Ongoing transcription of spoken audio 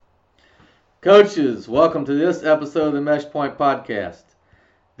Coaches, welcome to this episode of the Meshpoint podcast.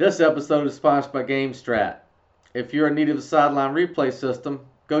 This episode is sponsored by GameStrat. If you're in need of a sideline replay system,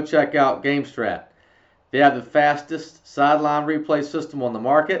 go check out GameStrat. They have the fastest sideline replay system on the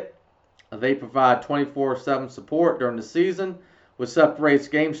market. They provide 24/7 support during the season, which separates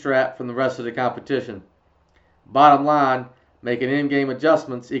GameStrat from the rest of the competition. Bottom line, making in-game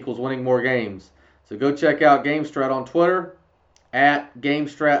adjustments equals winning more games. So go check out GameStrat on Twitter at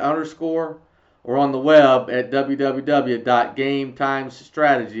GameStrat_ or on the web at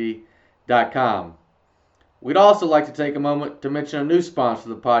www.gametimesstrategy.com. We'd also like to take a moment to mention a new sponsor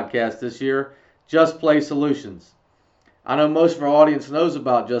of the podcast this year, Just Play Solutions. I know most of our audience knows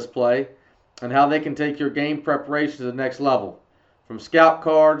about Just Play and how they can take your game preparation to the next level. From scout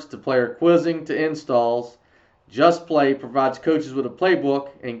cards to player quizzing to installs, Just Play provides coaches with a playbook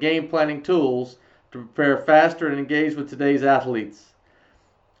and game planning tools to prepare faster and engage with today's athletes.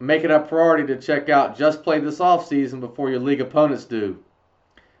 Make it a priority to check out Just Play this offseason before your league opponents do.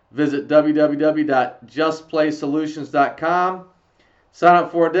 Visit www.justplaysolutions.com, sign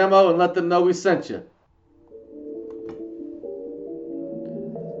up for a demo, and let them know we sent you.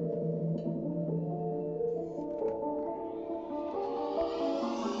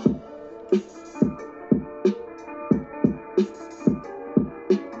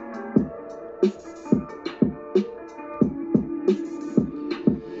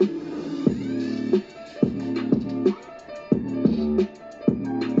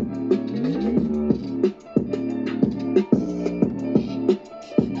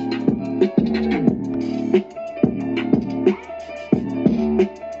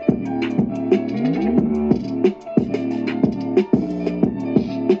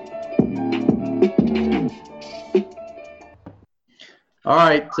 All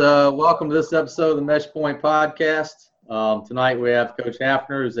right, welcome to this episode of the Meshpoint podcast. Tonight we have Coach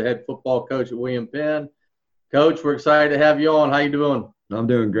Hafner, who's the head football coach at Penn. Coach, we're excited to have you on. How you doing? I'm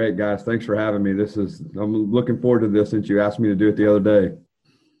doing great, guys. Thanks for having me. I'm looking forward to this since you asked me to do it the other day.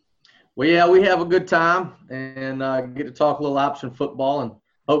 Well, yeah, we have a good time and get to talk a little option football, and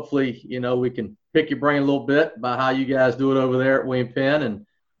hopefully, we can pick your brain a little bit about how you guys do it over there at Penn, and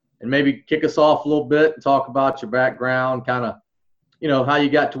maybe kick us off a little bit and talk about your background, kind of, how you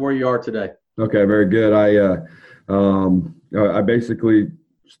got to where you are today. Okay, very good. I basically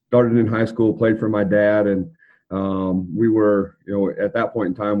started in high school, played for my dad, and we were, at that point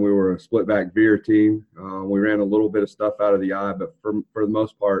in time, we were a split back veer team. We ran a little bit of stuff out of the eye, but for the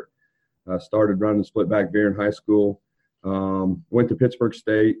most part, started running split back veer in high school. Went to Pittsburgh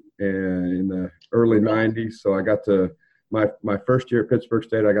State in the early 90s, so I got to my first year at Pittsburgh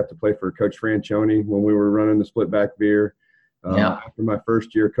State, I got to play for Coach Franchione when we were running the split back veer. After my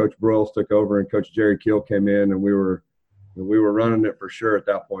first year, Coach Broyles took over and Coach Jerry Keel came in, and we were running it for sure at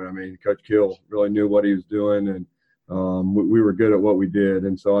that point. I mean, Coach Keel really knew what he was doing, and we were good at what we did.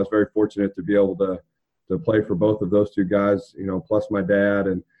 And so I was very fortunate to be able to play for both of those two guys, plus my dad.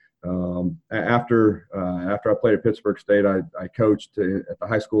 And after I played at Pittsburgh State, I coached at the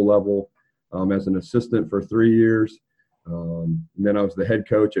high school level as an assistant for 3 years. And then I was the head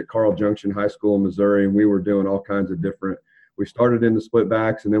coach at Carl Junction High School in Missouri, and we were doing all kinds of different. We started in the split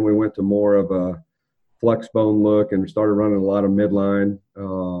backs, and then we went to more of a flex bone look, and we started running a lot of midline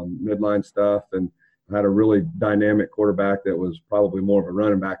stuff. And I had a really dynamic quarterback that was probably more of a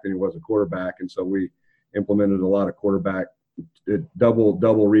running back than he was a quarterback, and so we implemented a lot of quarterback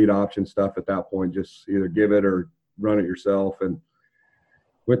double read option stuff at that point. Just either give it or run it yourself. And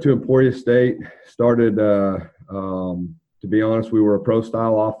went to Emporia State. Started. To be honest, we were a pro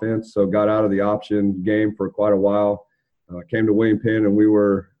style offense, so got out of the option game for quite a while. Came to Penn, and we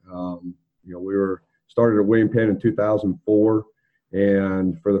were started at Penn in 2004,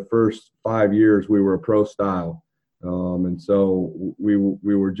 and for the first 5 years we were a pro style, and so we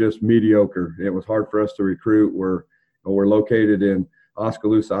were just mediocre. It was hard for us to recruit. We're located in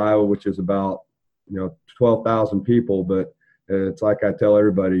Oskaloosa, Iowa, which is about 12,000 people, but it's like I tell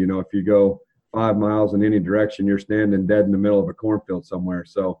everybody, if you go 5 miles in any direction, you're standing dead in the middle of a cornfield somewhere.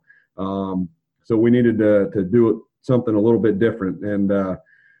 So we needed to do something a little bit different. And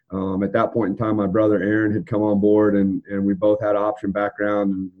at that point in time, my brother Aaron had come on board, and we both had an option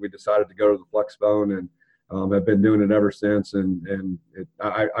background, and we decided to go to the flex bone, and have been doing it ever since. And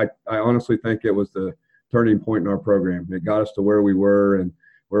I honestly think it was the turning point in our program. It got us to where we were and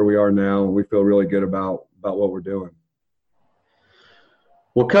where we are now, and we feel really good about what we're doing.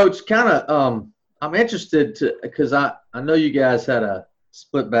 Well, Coach, I'm interested because I know you guys had a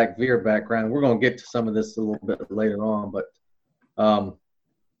split back veer background. We're going to get to some of this a little bit later on, but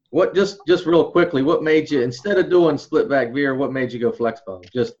what just real quickly, what made you, instead of doing split back veer, what made you go flex bone?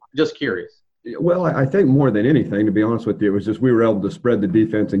 Just curious. Well, I think more than anything, to be honest with you, it was just we were able to spread the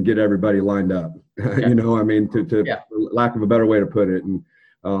defense and get everybody lined up. Okay. I mean, to Yeah. for lack of a better way to put it. And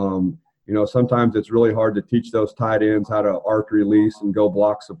sometimes it's really hard to teach those tight ends how to arc release and go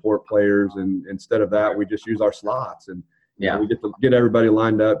block support players. And instead of that, we just use our slots and we get to get everybody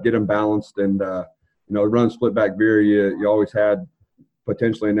lined up, get them balanced, and run split back veer. You always had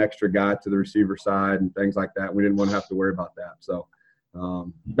potentially an extra guy to the receiver side and things like that. We didn't want to have to worry about that. So.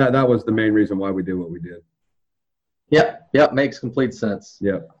 That was the main reason why we did what we did. Yep, makes complete sense.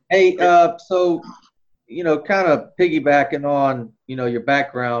 Yep. Hey, so kind of piggybacking on your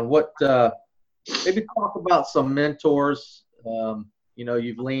background, what maybe talk about some mentors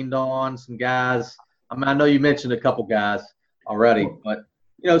you've leaned on, some guys. I mean, I know you mentioned a couple guys already, but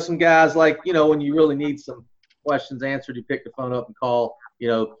some guys like when you really need some questions answered, you pick the phone up and call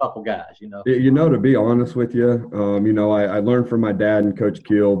a couple guys, to be honest with you, I learned from my dad and Coach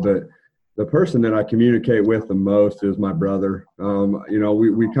Keel, but the person that I communicate with the most is my brother.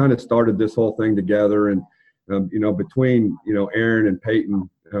 We kind of started this whole thing together, and between Aaron and Peyton,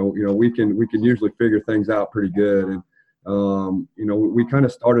 we can usually figure things out pretty good. And we kind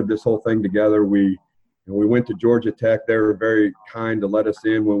of started this whole thing together. We went to Georgia Tech. They were very kind to let us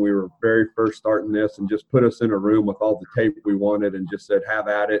in when we were very first starting this and just put us in a room with all the tape we wanted and just said, have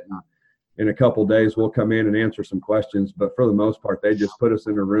at it. And in a couple of days, we'll come in and answer some questions. But for the most part, they just put us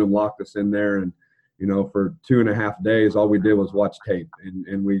in a room, locked us in there. And, for 2.5 days, all we did was watch tape.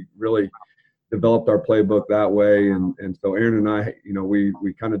 And we really developed our playbook that way. And so Aaron and I,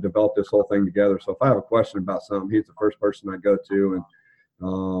 we kind of developed this whole thing together. So if I have a question about something, he's the first person I go to.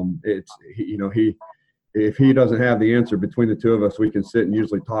 And if he doesn't have the answer between the two of us, we can sit and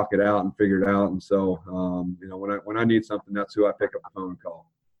usually talk it out and figure it out. And so, when I need something, that's who I pick up the phone and call.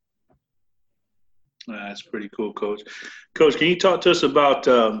 That's pretty cool, Coach. Coach, can you talk to us about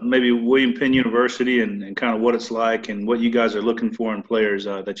maybe William Penn University and kind of what it's like and what you guys are looking for in players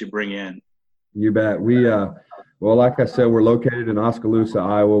that you bring in? You bet. Well, like I said, we're located in Oskaloosa,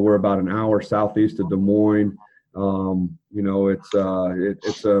 Iowa. We're about an hour southeast of Des Moines. It's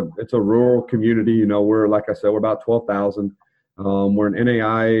a rural community. We're, like I said, we're about 12,000. We're an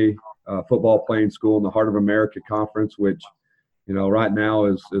NAIA football playing school in the Heart of America Conference, which, right now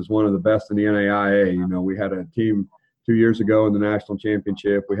is one of the best in the NAIA. We had a team 2 years ago in the national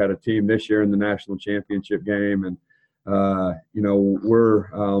championship. We had a team this year in the national championship game. And, we're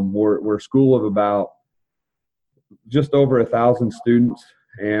a school of about just over 1,000 students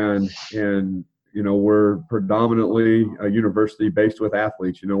and we're predominantly a university based with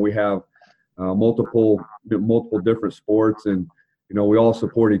athletes. We have multiple different sports, and we all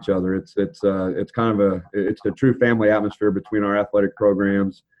support each other. It's kind of a true family atmosphere between our athletic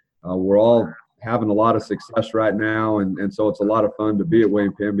programs. We're all having a lot of success right now, and so it's a lot of fun to be at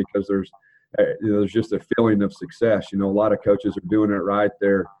William Penn because there's just a feeling of success. A lot of coaches are doing it right.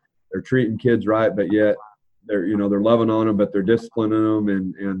 They're treating kids right, but yet they're loving on them, but they're disciplining them,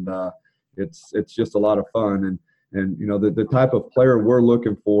 and it's just a lot of fun. And the type of player we're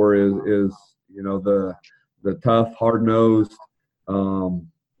looking for is the tough, hard-nosed,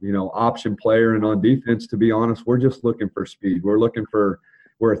 option player. And on defense, to be honest, we're just looking for speed. We're a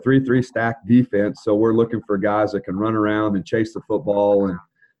 3-3 stack defense, so we're looking for guys that can run around and chase the football. And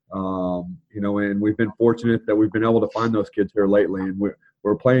and we've been fortunate that we've been able to find those kids here lately, and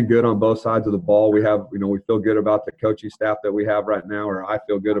we're playing good on both sides of the ball. We have, we feel good about the coaching staff that we have right now, or I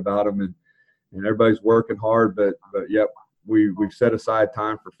feel good about them, and everybody's working hard, but yep, we've set aside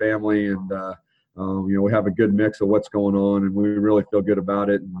time for family, and we have a good mix of what's going on, and we really feel good about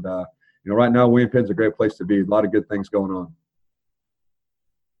it. And right now, William Penn's a great place to be. A lot of good things going on.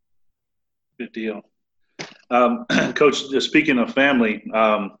 Good deal. Coach, speaking of family,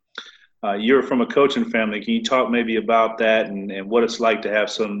 you're from a coaching family. Can you talk maybe about that and what it's like to have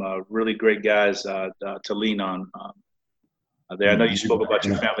some really great guys to lean on there? I know you spoke about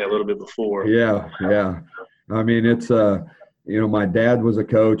your family a little bit before. Yeah. I mean, it's my dad was a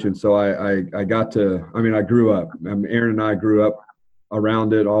coach, and so I grew up. Aaron and I grew up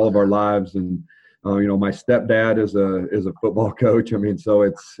around it all of our lives, and my stepdad is a football coach. I mean, so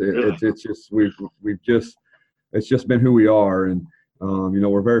it's just been who we are, and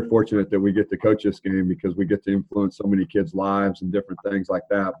we're very fortunate that we get to coach this game because we get to influence so many kids' lives and different things like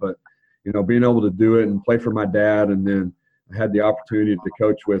that. But being able to do it and play for my dad, and then I had the opportunity to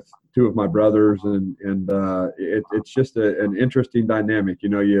coach with two of my brothers, and it's just an interesting dynamic.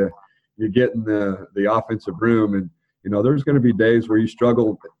 You get in the offensive room, and there's going to be days where you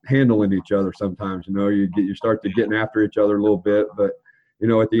struggle handling each other. Sometimes you start to getting after each other a little bit, but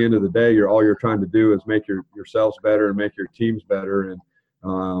at the end of the day, all you're trying to do is make yourselves better and make your teams better. And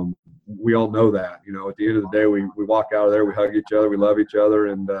we all know that. At the end of the day, we walk out of there, we hug each other, we love each other,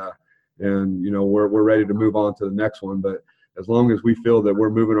 and we're ready to move on to the next one. But as long as we feel that we're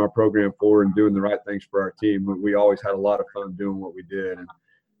moving our program forward and doing the right things for our team, we always had a lot of fun doing what we did. And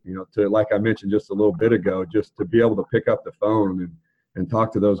to, like I mentioned just a little bit ago, just to be able to pick up the phone and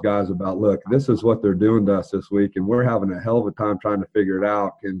talk to those guys about, look, this is what they're doing to us this week, and we're having a hell of a time trying to figure it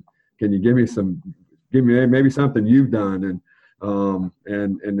out. Can you give me maybe something you've done?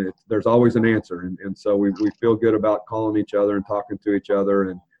 And there's always an answer. And so we feel good about calling each other and talking to each other.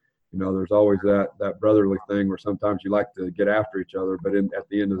 And, there's always that brotherly thing where sometimes you like to get after each other, but at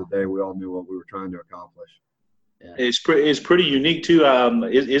the end of the day, we all knew what we were trying to accomplish. Yeah. It's pretty unique too.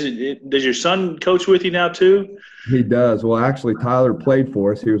 Does your son coach with you now too? He does. Well, actually, Tyler played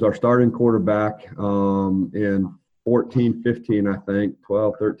for us. He was our starting quarterback in 14, 15, I think,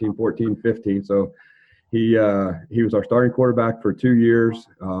 12, 13, 14, 15. So he was our starting quarterback for 2 years.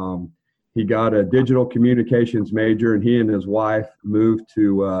 He got a digital communications major, and he and his wife moved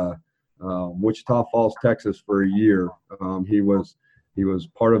to Wichita Falls, Texas for a year. He was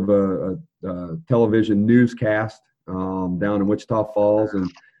part of a television newscast down in Wichita Falls,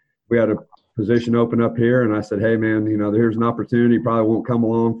 and we had a position open up here. And I said, "Hey, man, here's an opportunity. Probably won't come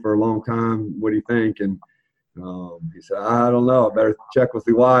along for a long time. What do you think?" And he said, "I don't know. I better check with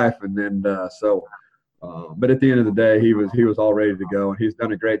the wife." And then but at the end of the day, he was all ready to go, and he's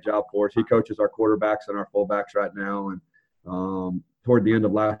done a great job for us. He coaches our quarterbacks and our fullbacks right now, and toward the end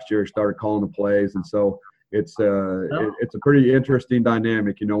of last year, he started calling the plays, and so it's a pretty interesting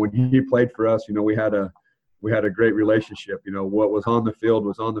dynamic. When he played for us, we had a great relationship. What was on the field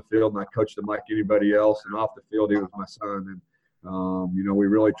was on the field, and I coached him like anybody else. And off the field, he was my son, and we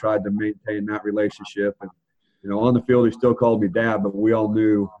really tried to maintain that relationship. And on the field, he still called me Dad, but we all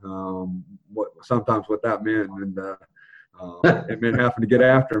knew what that meant, and it meant having to get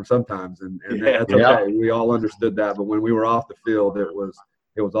after him sometimes, and that's okay. We all understood that. But when we were off the field, it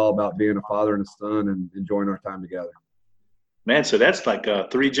was all about being a father and a son and enjoying our time together. Man, so that's like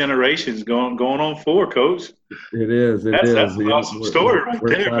 3 generations going on 4, Coach. It is. That's an awesome story right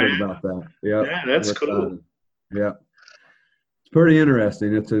there, excited man. About that. Yep. Yeah, that's cool. Excited. Yeah. It's pretty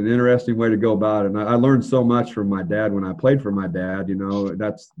interesting. It's an interesting way to go about it. And I learned so much from my dad when I played for my dad.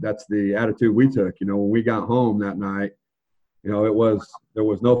 That's the attitude we took. When we got home that night, there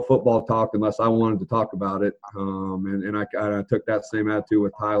was no football talk unless I wanted to talk about it. And I took that same attitude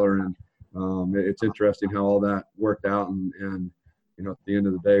with Tyler. And it's interesting how all that worked out. And at the end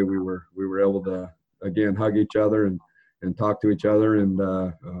of the day, we were able to again hug each other and talk to each other. And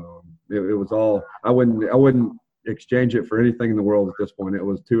it was all. I wouldn't exchange it for anything in the world at this point. It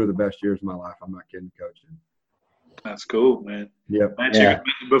was 2 of the best years of my life. I'm not kidding, coaching. That's cool, man. Yep. Man,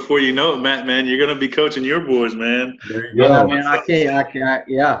 before you know it, Matt, man, you're going to be coaching your boys, man. There you go. Yeah, man, I can't.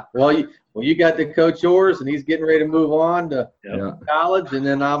 Yeah. Well, you got to coach yours, and he's getting ready to move on to college, and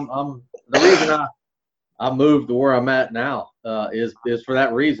then I'm the reason I moved to where I'm at now is for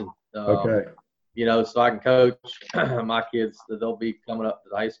that reason. Okay. So I can coach my kids. They'll be coming up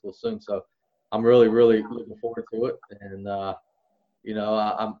to high school soon, so I'm really, really looking forward to it. And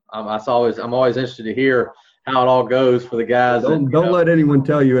I'm always interested to hear how it all goes for the guys. Don't let anyone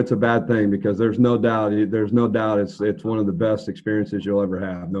tell you it's a bad thing, because there's no doubt it's one of the best experiences you'll ever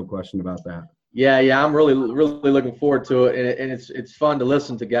have. No question about that. Yeah, I'm really, really looking forward to it, and it's fun to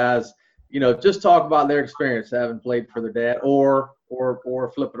listen to guys, just talk about their experience having played for their dad, or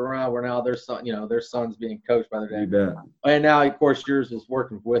flip it around where now their son, their son's being coached by their dad. You bet. And now, of course, yours is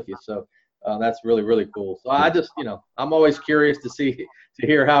working with you, so. That's really, really cool. So I just, I'm always curious to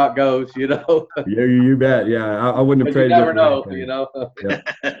hear how it goes, Yeah, you bet. Yeah, I wouldn't have traded. You never know,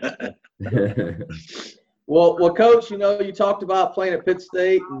 Yeah. Well, Coach, you talked about playing at Pitt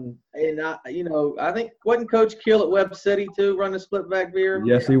State, and I think wasn't Coach Kill at Webb City too, running split back veer?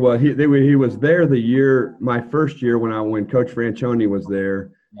 Yes, he was. He was there my first year when Coach Franchione was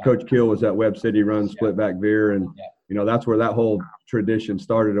there. Yeah. Coach Kill was at Webb City running split back veer, and that's where that whole tradition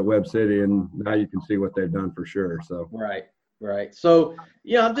started at Webb City, and now you can see what they've done for sure. So right. So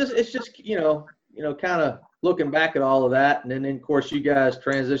it's just kind of looking back at all of that, and then of course you guys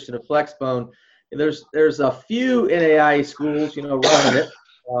transition to Flexbone. There's a few NAIA schools running it.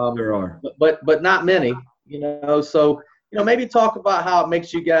 There are, but not many. So maybe talk about how it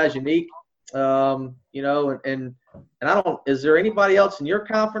makes you guys unique. And I don't. Is there anybody else in your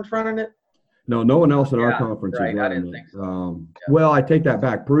conference running it? No one else in our conference is running I didn't think so. Well, I take that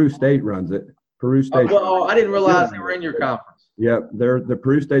back. Peru State runs it. Peru State. I didn't realize they were in your conference. Yep, the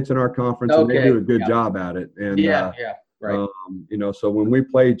Peru State's in our conference, and they do a good job at it. And Right. So when we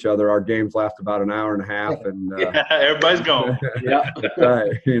play each other, our games last about an hour and a half, and everybody's gone. Yeah.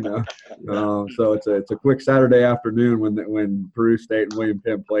 right. So it's a quick Saturday afternoon when Peru State and William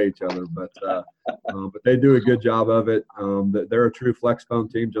Penn play each other, but they do a good job of it. They're a true flex phone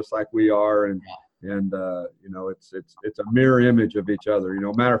team, just like we are, and it's a mirror image of each other.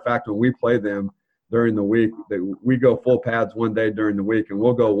 Matter of fact, when we play them during the week, we go full pads one day during the week, and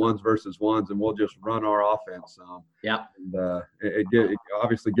we'll go ones versus ones, and we'll just run our offense. And it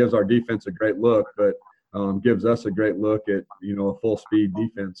obviously gives our defense a great look, but gives us a great look at a full speed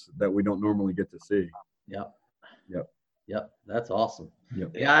defense that we don't normally get to see. Yep. That's awesome.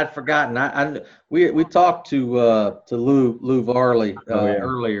 Yep. Yeah, I'd forgotten. We talked to Lou Varley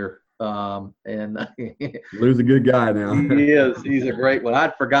earlier. And Lou's a good guy now. He is. He's a great one.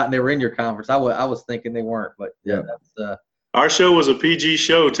 I'd forgotten they were in your conference. I was thinking they weren't, but yeah, that's. Our show was a PG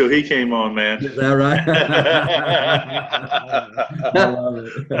show till he came on, man. Is that right? I love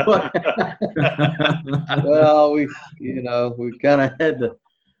it. Well, we kind of had to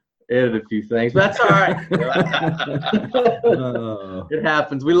edit a few things, but that's all right. It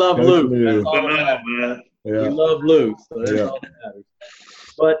happens. We love Lou. That's all that matters. We love Lou, so that's all that matters.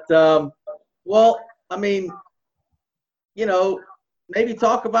 But, maybe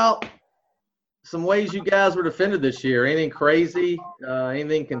talk about some ways you guys were defended this year. Anything crazy? I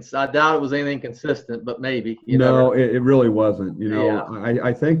doubt it was anything consistent, but maybe. No, it really wasn't.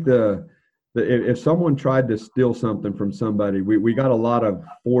 I think if someone tried to steal something from somebody, we got a lot of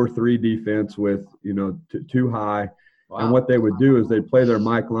 4-3 defense with, too high. Wow. And what they would do is they'd play their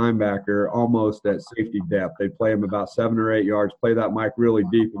Mike linebacker almost at safety depth. They'd play him about 7 or 8 yards, play that Mike really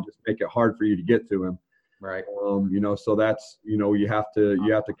deep, and just make it hard for you to get to him. Right. So that's, you have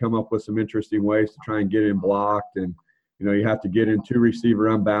to come up with some interesting ways to try and get him blocked, and you have to get in 2 receiver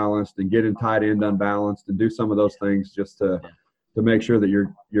unbalanced and get in tight end unbalanced and do some of those things just to make sure that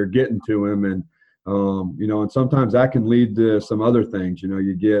you're getting to him. And and sometimes that can lead to some other things.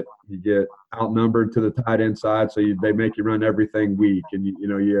 You get outnumbered to the tight end side, so they make you run everything weak, and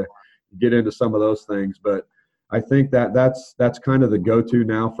you get into some of those things. But I think that's kind of the go-to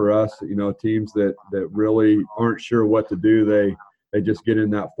now for us. Teams that really aren't sure what to do, they just get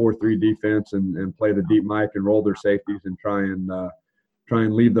in that 4-3 defense and play the deep Mike and roll their safeties and try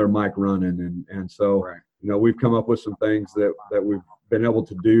and leave their Mike running. And so we've come up with some things that we've been able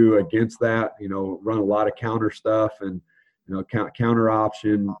to do against that. Run a lot of counter stuff and counter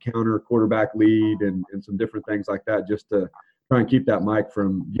option, counter quarterback lead, and some different things like that, just to try and keep that Mike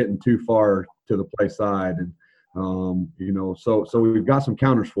from getting too far to the play side. And so we've got some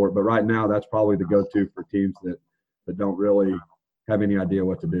counters for it, but right now that's probably the go-to for teams that don't really have any idea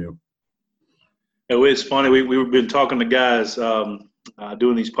what to do. It's funny. We've been talking to guys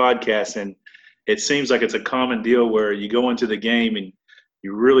doing these podcasts, and it seems like it's a common deal where you go into the game and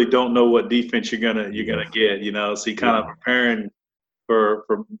you really don't know what defense you're gonna get. So you kind of preparing for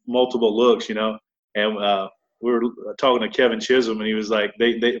multiple looks. And we were talking to Kevin Chisholm, and he was like,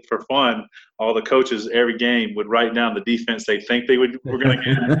 they for fun, all the coaches every game would write down the defense they think were going to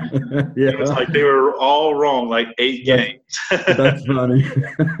get. It was like they were all wrong, like 8 games. That's funny.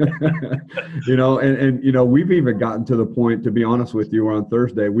 And we've even gotten to the point, to be honest with you, where on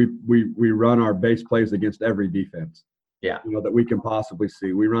Thursday we run our base plays against every defense. Yeah. That we can possibly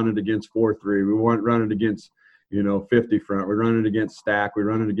see. We run it against 4-3. We run it against 50 front. We run it against stack. We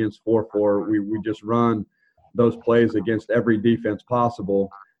run it against 4-4. We just run those plays against every defense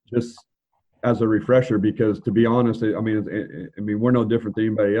possible, just as a refresher, because to be honest, I mean, we're no different than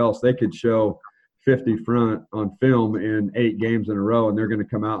anybody else. They could show 50 front on film in 8 games in a row, and they're going to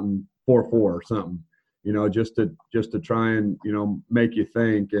come out in 4-4 or something, just to try and, make you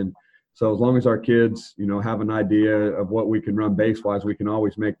think. And so as long as our kids, have an idea of what we can run base-wise, we can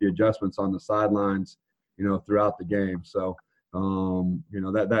always make the adjustments on the sidelines, throughout the game. So,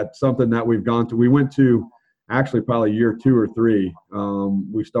 that's something that we've gone to. We went to actually probably year 2 or 3.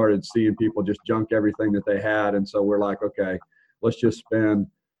 We started seeing people just junk everything that they had. And so we're like, okay, let's just spend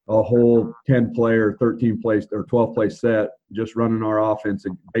a whole 10-play or 13-play or 12-play set just running our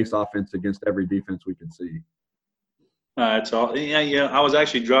base offense against every defense we can see. That's all. Yeah. I was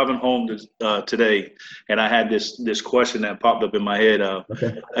actually driving home today, and I had this question that popped up in my head.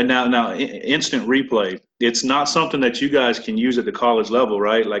 Okay. And now instant replay. it's not something that you guys can use at the college level,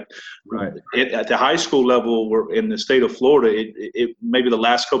 right? Like Right. at the high school level, we're in the state of Florida, it maybe the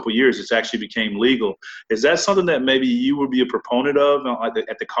last couple of years, it's actually became legal. Is that something that maybe you would be a proponent of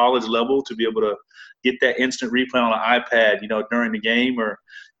at the college level, to be able to get that instant replay on an iPad, during the game? Or,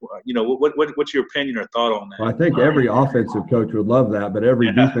 what's your opinion or thought on that? Well, I think every offensive coach would love that, but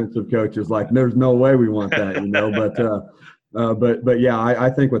every defensive coach is like, there's no way we want that, But yeah, I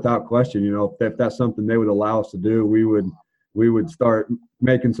think without question, if that's something they would allow us to do, we would start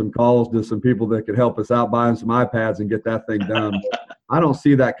making some calls to some people that could help us out, buying some iPads and get that thing done. But I don't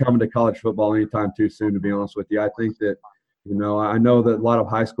see that coming to college football anytime too soon, to be honest with you. I think that, I know that a lot of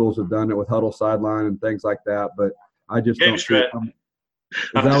high schools have done it with Huddle Sideline and things like that, but I just don't see it.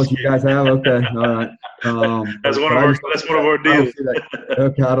 Is that what you guys have? Okay, all right. That's one of our deals. I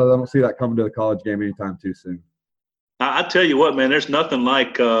don't see that coming to the college game anytime too soon. I tell you what, man, there's nothing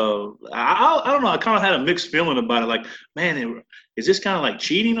like I don't know. I kind of had a mixed feeling about it. Like, man, is this kind of like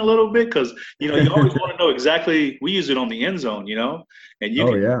cheating a little bit? Because you always want to know exactly. We use it on the end zone, and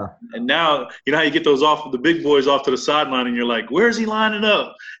and now how you get those the big boys off to the sideline, and you're like, where's he lining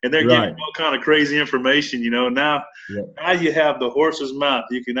up? And they're giving all kind of crazy information, Now you have the horse's mouth.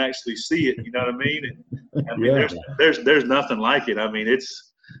 You can actually see it. You know what I mean? And, there's nothing like it. I mean,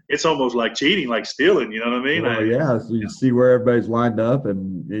 it's almost like cheating, like stealing. You know what I mean? So you see where everybody's lined up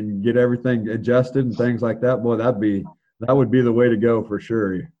and get everything adjusted and things like that. Boy, that would be the way to go for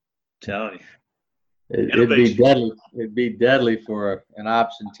sure. I'm telling you, it'd be deadly. It'd be deadly for an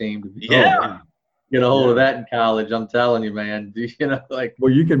option team to get a hold of that in college. I'm telling you, man.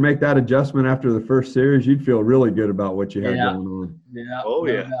 Well, you can make that adjustment after the first series. You'd feel really good about what you had going on. Yeah. Oh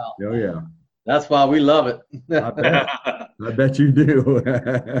yeah. Oh yeah. That's why we love it. I bet you do.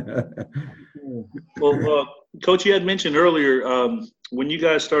 Well, Coach, you had mentioned earlier when you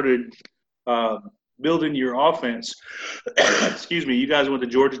guys started building your offense, excuse me, you guys went to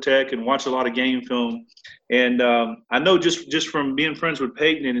Georgia Tech and watched a lot of game film. And I know just from being friends with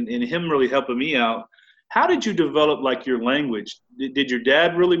Peyton and him really helping me out, how did you develop like your language? Did your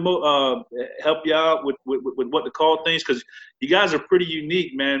dad really help you out with what to call things? Because you guys are pretty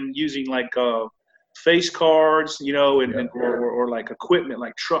unique, man, using like face cards, or like equipment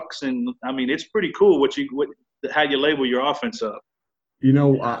like trucks, and I mean it's pretty cool how you label your offense up.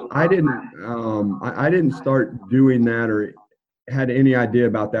 I didn't start doing that or had any idea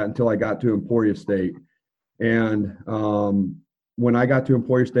about that until I got to Emporia State, and when I got to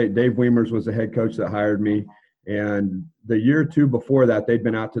Emporia State, Dave Wiemers was the head coach that hired me. And the year or two before that, they'd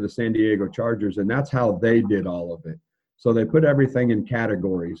been out to the San Diego Chargers, and that's how they did all of it. So they put everything in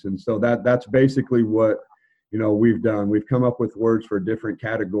categories. And so that's basically what, we've done. We've come up with words for different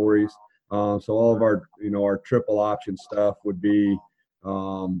categories. So all of our, our triple option stuff would be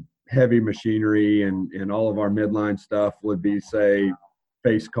heavy machinery, and all of our midline stuff would be, say,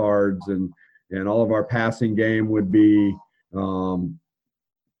 face cards, and all of our passing game would be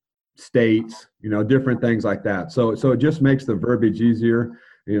states, different things like that. So it just makes the verbiage easier,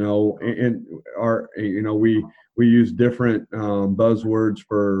 and we use different buzzwords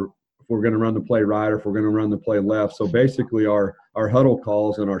for if we're going to run the play right or if we're going to run the play left. So basically our huddle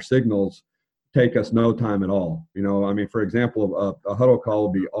calls and our signals take us no time at all. For example, a huddle call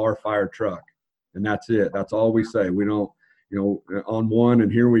would be our fire truck, and that's it. That's all we say. We don't, on one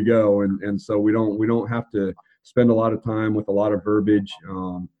and here we go. And so we don't have to spend a lot of time with a lot of verbiage.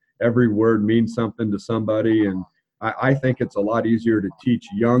 Every word means something to somebody. And I think it's a lot easier to teach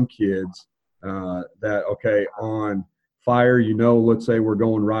young kids that, okay, on fire, let's say we're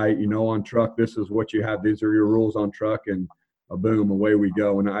going right, on truck, this is what you have. These are your rules on truck, and boom, away we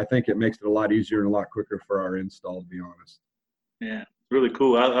go. And I think it makes it a lot easier and a lot quicker for our install, to be honest. Yeah. Really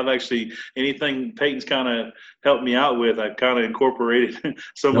cool. I've actually, anything Peyton's kind of helped me out with, I've kind of incorporated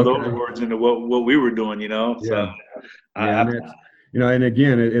some of those words into what we were doing, So, and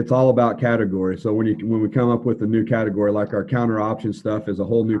again, it's all about category. So when we come up with a new category, like our counter option stuff is a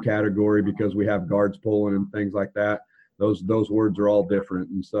whole new category because we have guards pulling and things like that. Those words are all different.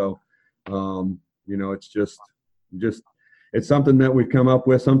 And so, it's just it's something that we've come up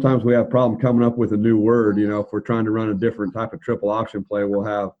with. Sometimes we have problem coming up with a new word. If we're trying to run a different type of triple option play, we'll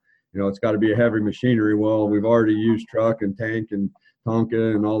have, it's got to be a heavy machinery. Well, we've already used truck and tank and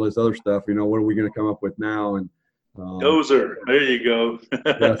Tonka and all this other stuff. What are we going to come up with now? And dozer, there you go.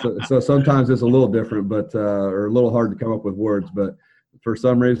 So sometimes it's a little different, but or a little hard to come up with words. But for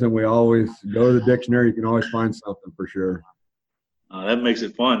some reason, we always go to the dictionary. You can always find something for sure. That makes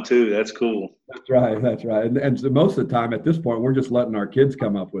it fun too. That's cool. That's right. And so most of the time at this point, we're just letting our kids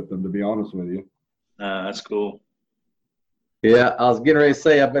come up with them, to be honest with you. That's cool. Yeah, I was getting ready to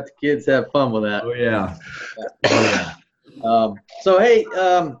say, I bet the kids have fun with that. Oh yeah. Oh yeah. So hey,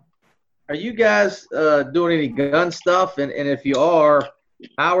 are you guys doing any gun stuff? And if you are,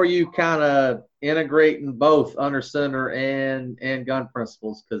 how are you kind of integrating both under center and gun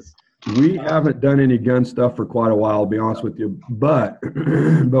principles? Because We haven't done any gun stuff for quite a while, to be honest with you, but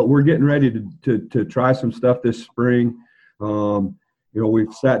but we're getting ready to try some stuff this spring.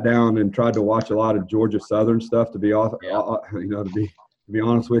 We've sat down and tried to watch a lot of Georgia Southern stuff, to be to be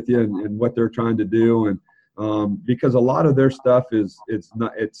honest with you, and what they're trying to do, and because a lot of their stuff it's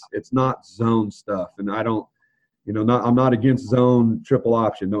not zone stuff, and I don't. I'm not against zone triple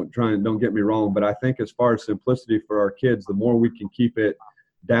option. Don't get me wrong, but I think as far as simplicity for our kids, the more we can keep it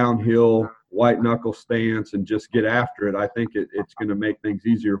downhill, white knuckle stance, and just get after it, I think it's going to make things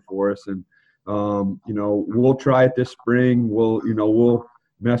easier for us. And we'll try it this spring. We'll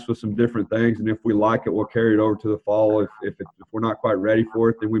mess with some different things, and if we like it, we'll carry it over to the fall. If we're not quite ready for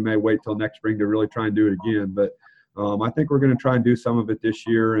it, then we may wait till next spring to really try and do it again. But I think we're going to try and do some of it this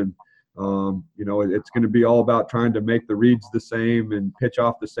year, and it's going to be all about trying to make the reads the same and pitch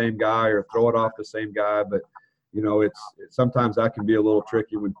off the same guy or throw it off the same guy. But it's sometimes that can be a little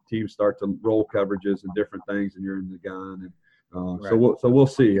tricky when teams start to roll coverages and different things, and you're in the gun. And right. so we'll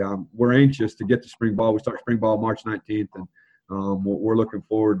see. We're anxious to get to spring ball. We start spring ball March 19th, and we're looking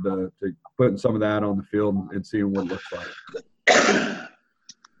forward to putting some of that on the field and seeing what it looks like.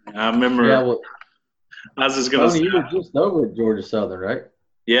 I remember. Yeah, well, I was just going to say. You were just over at Georgia Southern, right?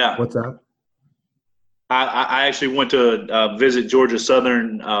 Yeah. What's that? I actually went to visit Georgia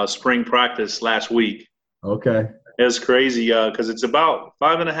Southern spring practice last week. Okay. It was crazy because it's about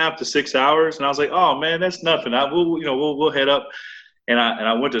 5.5 to 6 hours, and I was like, "Oh man, that's nothing." We'll head up, and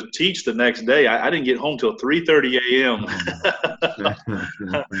I went to teach the next day. I didn't get home till 3:30 a.m.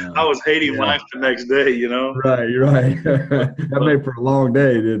 I was hating life the next day, Right. That made for a long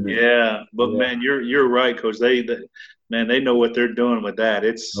day, didn't it? Yeah, but man, you're right, Coach. They know what they're doing with that.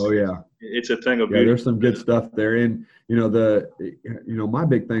 It's a thing of beauty. There's some good stuff there, and my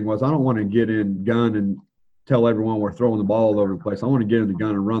big thing was I don't want to get in gun and tell everyone we're throwing the ball all over the place. I want to get in the gun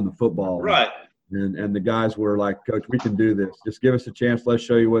and run the football. Right. And the guys were like, Coach, we can do this. Just give us a chance. Let's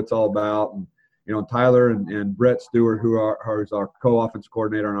show you what it's all about. And Tyler and Brett Stewart, who's our co-offense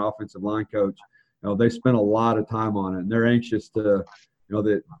coordinator and offensive line coach, they spent a lot of time on it, and they're anxious to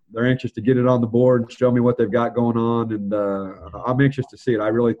they're anxious to get it on the board and show me what they've got going on. And I'm anxious to see it. I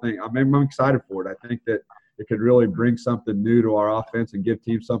really think I'm excited for it. I think that it could really bring something new to our offense and give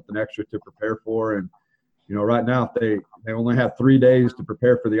teams something extra to prepare for. And right now, if they only have 3 days to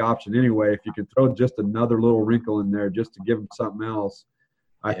prepare for the option anyway, if you can throw just another little wrinkle in there just to give them something else,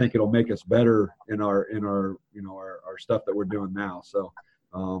 I think it'll make us better in our stuff that we're doing now. So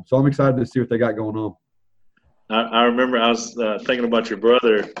I'm excited to see what they got going on. I remember I was thinking about your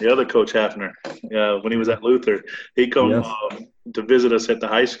brother, the other Coach Hafner, when he was at Luther. He come to visit us at the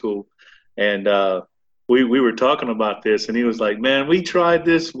high school, and we were talking about this, and he was like, man, we tried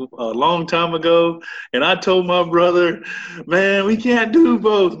this a long time ago, and I told my brother, man, we can't do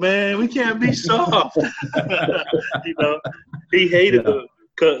both, man. We can't be soft. He hated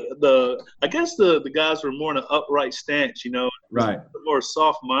I guess the guys were more in an upright stance, right? More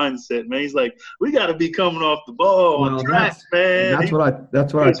soft mindset, man. He's like, we got to be coming off the ball on track, man.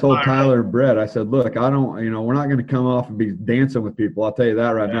 That's what I told Tyler and Brett. I said, look, I don't, we're not going to come off and be dancing with people. I'll tell you that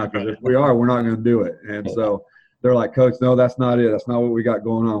right now, because if we are, we're not going to do it. And so they're like, Coach, no, that's not it. That's not what we got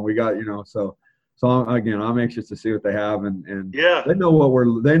going on. We got, So I'm anxious to see what they have, and they know what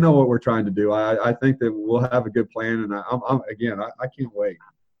we're trying to do. I think that we'll have a good plan, and I can't wait.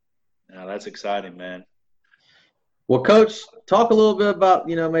 Yeah, that's exciting, man. Well, Coach, talk a little bit about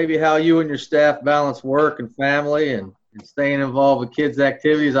maybe how you and your staff balance work and family and staying involved with kids'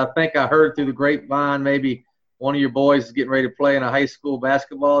 activities. I think I heard through the grapevine maybe one of your boys is getting ready to play in a high school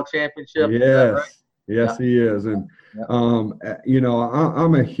basketball championship. Yes, is that right? Yes, he is, and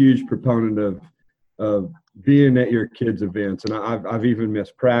I'm a huge proponent of being at your kids' events, and I've even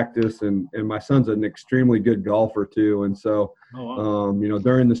missed practice, and my son's an extremely good golfer too, and so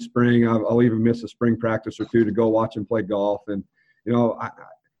during the spring I'll even miss a spring practice or two to go watch him play golf, and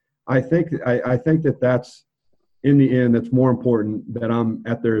I think that that's in the end that's more important that I'm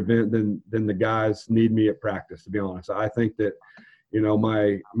at their event than the guys need me at practice, to be honest. I think that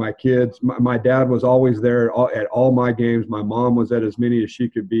my kids, my dad was always there at all my games. My mom was at as many as she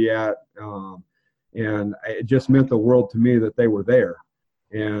could be at. And it just meant the world to me that they were there.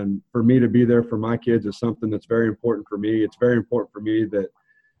 And for me to be there for my kids is something that's very important for me. It's very important for me that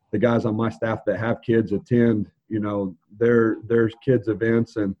the guys on my staff that have kids attend, their kids'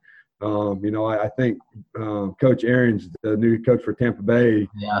 events. And I think Coach Arians, the new coach for Tampa Bay,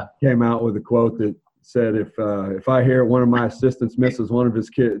 came out with a quote that said, if I hear one of my assistants misses one of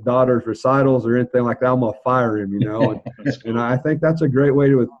his daughter's recitals or anything like that, I'm gonna fire him. And I think that's a great way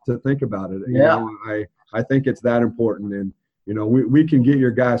to think about it. I think it's that important. And we can get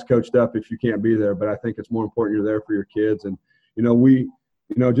your guys coached up if you can't be there, but I think it's more important you're there for your kids. And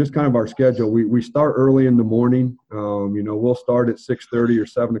just kind of our schedule. We start early in the morning. We'll start at 6:30 or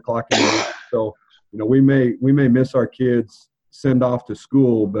 7 o'clock in the morning. So we may miss our kids' send off to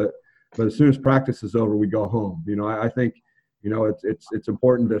school, but as soon as practice is over, we go home. I think it's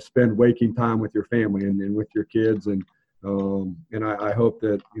important to spend waking time with your family and with your kids, and I hope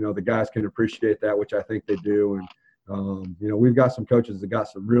that the guys can appreciate that, which I think they do. And we've got some coaches that got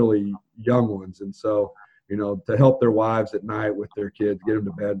some really young ones, and so to help their wives at night with their kids, get them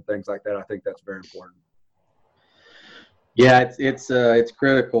to bed and things like that, I think that's very important. Yeah, it's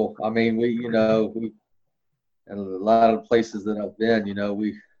critical. I mean, we and a lot of the places that I've been,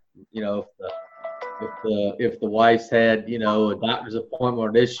 if the wife's had a doctor's appointment or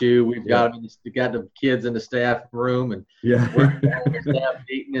an issue, we've got the kids in the staff room, and we're having a staff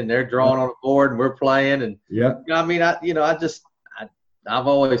meeting, and they're drawing on a board, and we're playing, and I've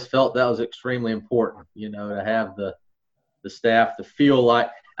always felt that was extremely important, to have the staff to feel like.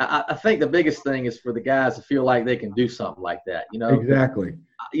 I think the biggest thing is for the guys to feel like they can do something like that. Exactly.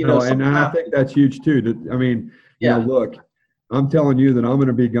 And I think that's huge too. Look, I'm telling you that I'm going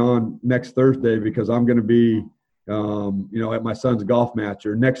to be gone next Thursday because I'm going to be, at my son's golf match,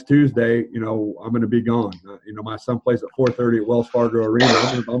 or next Tuesday, I'm going to be gone. My son plays at 4:30 at Wells Fargo Arena.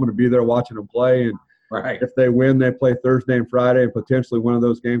 I'm going to be there watching them play, and if they win, they play Thursday and Friday, and potentially one of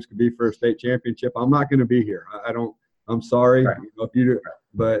those games could be for a state championship. I'm not going to be here. I'm sorry,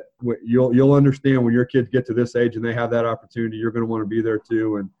 but you'll understand when your kids get to this age and they have that opportunity, you're going to want to be there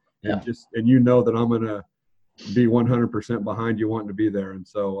too, and that I'm going to be 100% behind you wanting to be there. And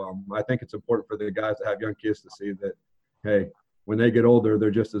so I think it's important for the guys that have young kids to see that, hey, when they get older,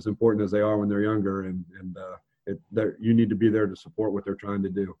 they're just as important as they are when they're younger, and you need to be there to support what they're trying to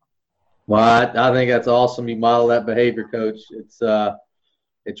do. Well, I think that's awesome. You model that behavior, Coach. It's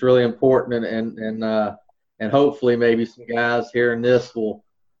really important, and hopefully maybe some guys hearing this will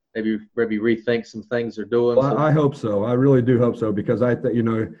maybe rethink some things they're doing. Well, I hope so. I really do hope so, because I think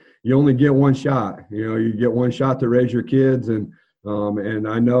you only get one shot. You get one shot to raise your kids, and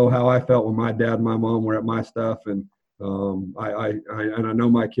I know how I felt when my dad and my mom were at my stuff, and I know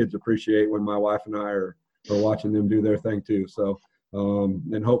my kids appreciate when my wife and I are watching them do their thing too. So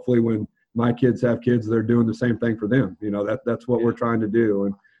and hopefully when my kids have kids, they're doing the same thing for them. That's what we're trying to do,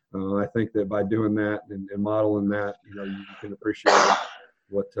 and I think that by doing that and modeling that, you can appreciate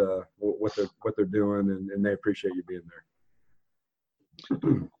what they're doing, and they appreciate you being there.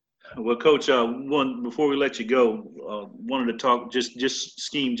 Well, Coach, before we let you go, wanted to talk just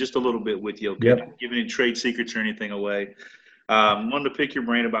scheme just a little bit with you. Okay? Yep. Give any trade secrets or anything away. Wanted to pick your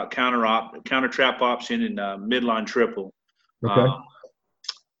brain about counter trap option and midline triple. Okay.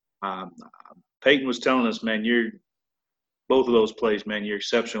 Peyton was telling us, man, both of those plays, man, you're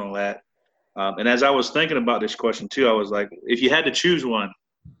exceptional at. And as I was thinking about this question too, I was like, if you had to choose one,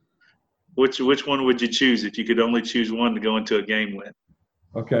 which one would you choose if you could only choose one to go into a game with?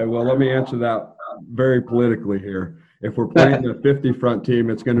 Okay, well, let me answer that very politically here. If we're playing a 50 front team,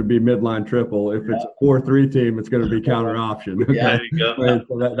 it's going to be midline triple. If it's a 4-3 team, it's going to be counter option. Okay? Yeah, there you go.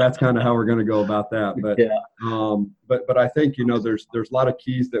 So that's kind of how we're going to go about that. But I think there's a lot of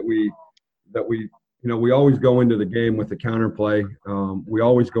keys that we always go into the game with the counter play. We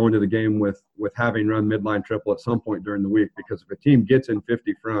always go into the game with having run midline triple at some point during the week, because if a team gets in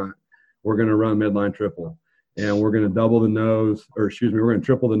 50 front, we're going to run midline triple, and we're going to we're going to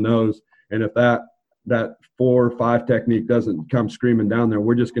triple the nose. And if that 4 or 5 technique doesn't come screaming down there,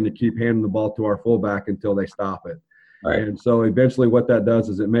 we're just going to keep handing the ball to our fullback until they stop it. Right. And so eventually what that does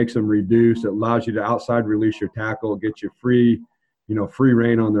is it makes them reduce. It allows you to outside release your tackle, get you free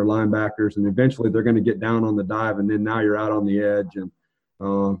reign on their linebackers, and eventually they're going to get down on the dive, and then now you're out on the edge, and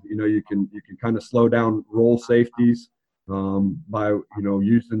you can kind of slow down roll safeties by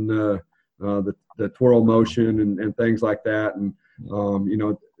using the twirl motion and things like that, and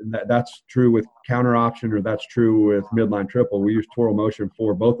that's true with counter option, or that's true with midline triple. We use twirl motion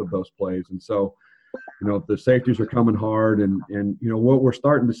for both of those plays, and so the safeties are coming hard, and what we're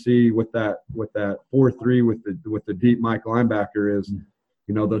starting to see with that 4-3 with the deep Mike linebacker is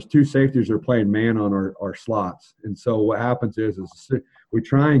those 2 safeties are playing man on our slots. And so what happens is we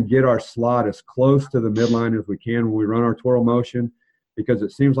try and get our slot as close to the midline as we can when we run our twirl motion, because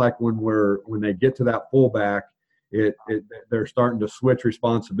it seems like when they get to that fullback they're starting to switch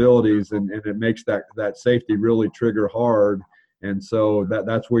responsibilities, and it makes that safety really trigger hard. And so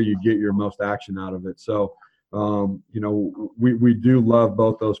that's where you get your most action out of it. So, we do love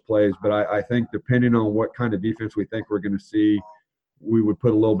both those plays, but I think depending on what kind of defense we think we're going to see, we would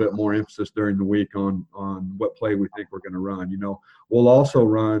put a little bit more emphasis during the week on what play we think we're going to run. We'll also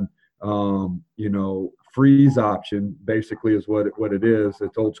run, freeze option basically is what it is.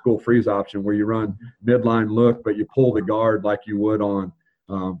 It's old school freeze option where you run midline look, but you pull the guard like you would on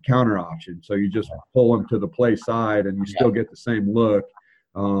counter option. So you just pull them to the play side and you still get the same look.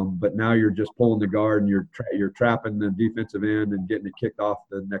 But now you're just pulling the guard and you're trapping the defensive end and getting it kicked off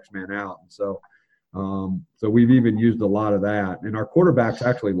the next man out. And so we've even used a lot of that. And our quarterbacks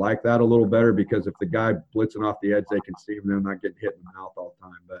actually like that a little better because if the guy blitzing off the edge, they can see him, they're not getting hit in the mouth all the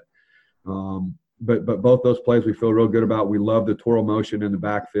time. But both those plays we feel real good about. We love the twirl motion in the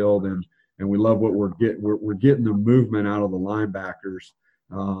backfield, and we love what we're getting. We're getting the movement out of the linebackers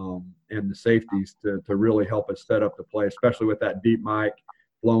and the safeties to really help us set up the play, especially with that deep mic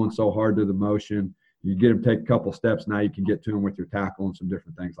flowing so hard to the motion. You get them take a couple steps, now you can get to them with your tackle and some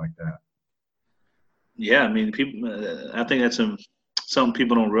different things like that. Yeah, I mean, I think that's something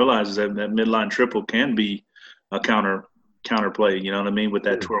people don't realize is that midline triple can be a counter play. You know what I mean, with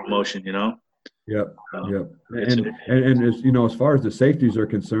that twirl motion. Yep. And as far as the safeties are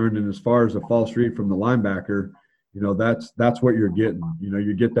concerned, and as far as the false read from the linebacker, that's what you're getting.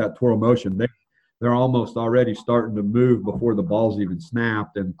 You get that twirl motion. They're almost already starting to move before the ball's even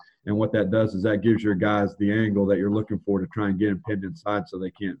snapped, and what that does is that gives your guys the angle that you're looking for to try and get them pinned inside so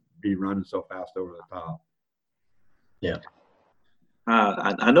they can't be running so fast over the top. Yeah.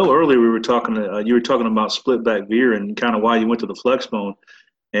 I know earlier we were talking. You were talking about split back veer and kind of why you went to the flex bone,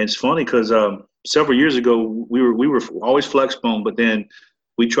 and it's funny because several years ago we were always flex bone, but then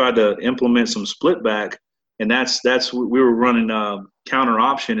we tried to implement some split back, and that's we were running counter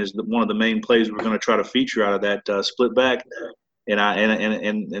option is one of the main plays we're going to try to feature out of that split back,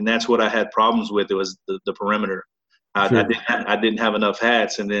 and that's what I had problems with. It was the perimeter. Sure. I didn't have enough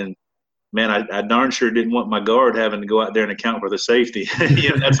hats, and then, man, I darn sure didn't want my guard having to go out there and account for the safety.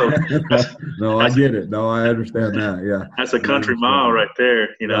 No, I get it. No, I understand that. Yeah, that's a country mile right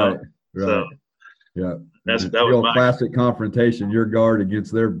there. Right. So yeah, that was was my classic confrontation. Your guard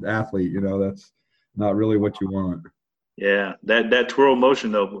against their athlete. That's not really what you want. Yeah, that twirl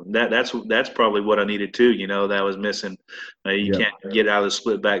motion though, that's probably what I needed too. That was missing. You can't get out of the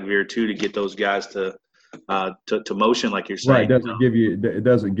split back veer too to get those guys to motion like you're saying. Right, it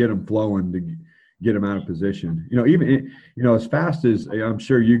doesn't get them flowing to get them out of position. Even as fast as I'm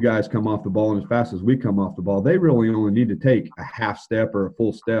sure you guys come off the ball and as fast as we come off the ball, they really only need to take a half step or a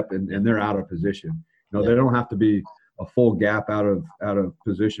full step and they're out of position. They don't have to be a full gap out of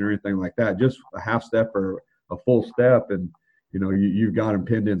position or anything like that. Just a half step or a full step, and you've got them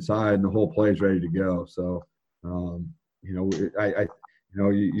pinned inside and the whole play is ready to go. So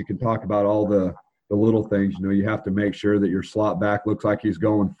you can talk about all the little things. You have to make sure that your slot back looks like he's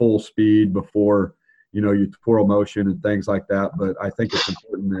going full speed before you twirl motion and things like that. But I think it's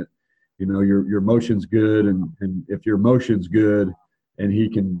important that your motion's good, and if your motion's good and he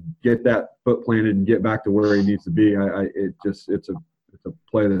can get that foot planted and get back to where he needs to be, it's a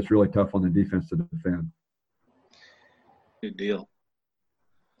play that's really tough on the defense to defend. Good deal.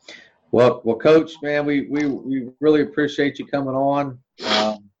 Well, Coach, man, we really appreciate you coming on.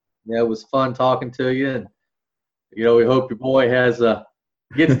 It was fun talking to you, and we hope your boy gets to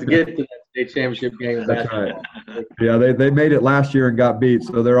get to that state championship game. That's right. Yeah, they made it last year and got beat,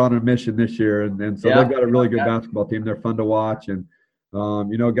 so they're on a mission this year, and so they've got a really good basketball team. They're fun to watch, and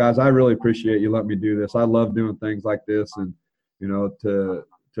guys, I really appreciate you letting me do this. I love doing things like this, and to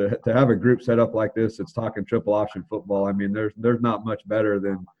have a group set up like this, it's talking triple option football. I mean, there's not much better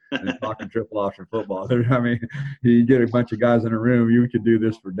than talking triple option football. I mean, you get a bunch of guys in a room, you could do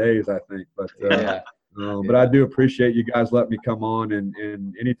this for days, I think. But I do appreciate you guys letting me come on, and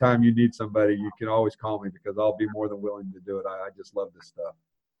anytime you need somebody, you can always call me because I'll be more than willing to do it. I just love this stuff.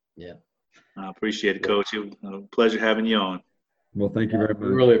 Yeah. I appreciate it, Coach. It was a pleasure having you on. Well, thank you very much. We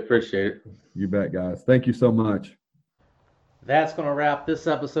really appreciate it. You bet, guys. Thank you so much. That's going to wrap this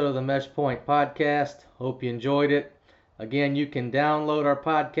episode of the Meshpoint podcast. Hope you enjoyed it. Again, you can download our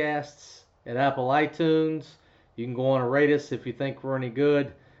podcasts at Apple iTunes. You can go on and rate us if you think we're any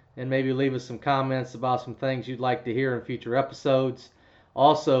good, and maybe leave us some comments about some things you'd like to hear in future episodes.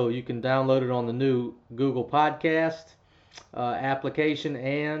 Also, you can download it on the new Google Podcast application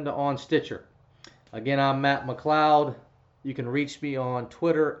and on Stitcher. Again, I'm Matt McLeod. You can reach me on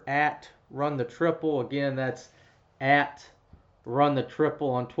Twitter at RunTheTriple. Again, that's at RunTheTriple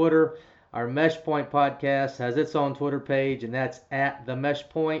on Twitter. Our Meshpoint podcast has its own Twitter page, and that's at the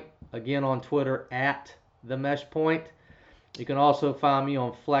Meshpoint. Again, on Twitter, at the Meshpoint. You can also find me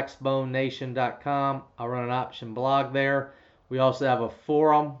on flexbonenation.com. I run an option blog there. We also have a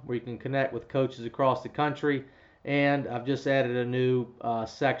forum where you can connect with coaches across the country. And I've just added a new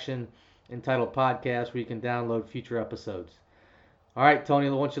section entitled Podcast where you can download future episodes. All right, Tony,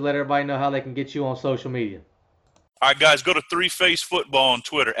 why don't you let everybody know how they can get you on social media? All right, guys, go to Three Face Football on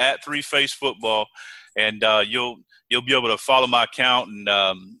Twitter, at Three Face Football, and you'll be able to follow my account. And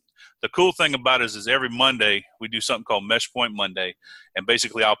the cool thing about it is every Monday we do something called Meshpoint Monday, and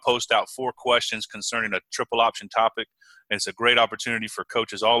basically I'll post out 4 questions concerning a triple option topic. And it's a great opportunity for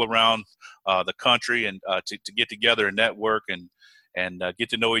coaches all around the country and to get together and network and get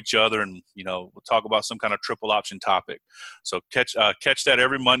to know each other, and we'll talk about some kind of triple option topic. So catch that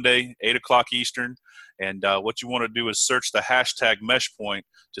every Monday, 8:00 Eastern. And what you want to do is search the hashtag Meshpoint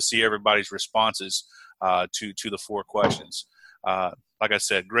to see everybody's responses to the 4 questions. Like I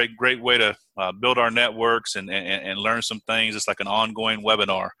said, great way to build our networks and learn some things. It's like an ongoing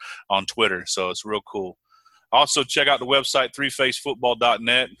webinar on Twitter, so it's real cool. Also, check out the website,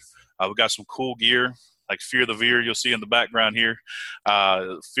 threefacefootball.net. We've got some cool gear, like Fear the Veer, you'll see in the background here.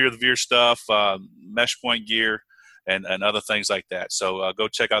 Fear the Veer stuff, Meshpoint gear, and other things like that. So go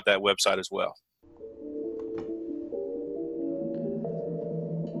check out that website as well.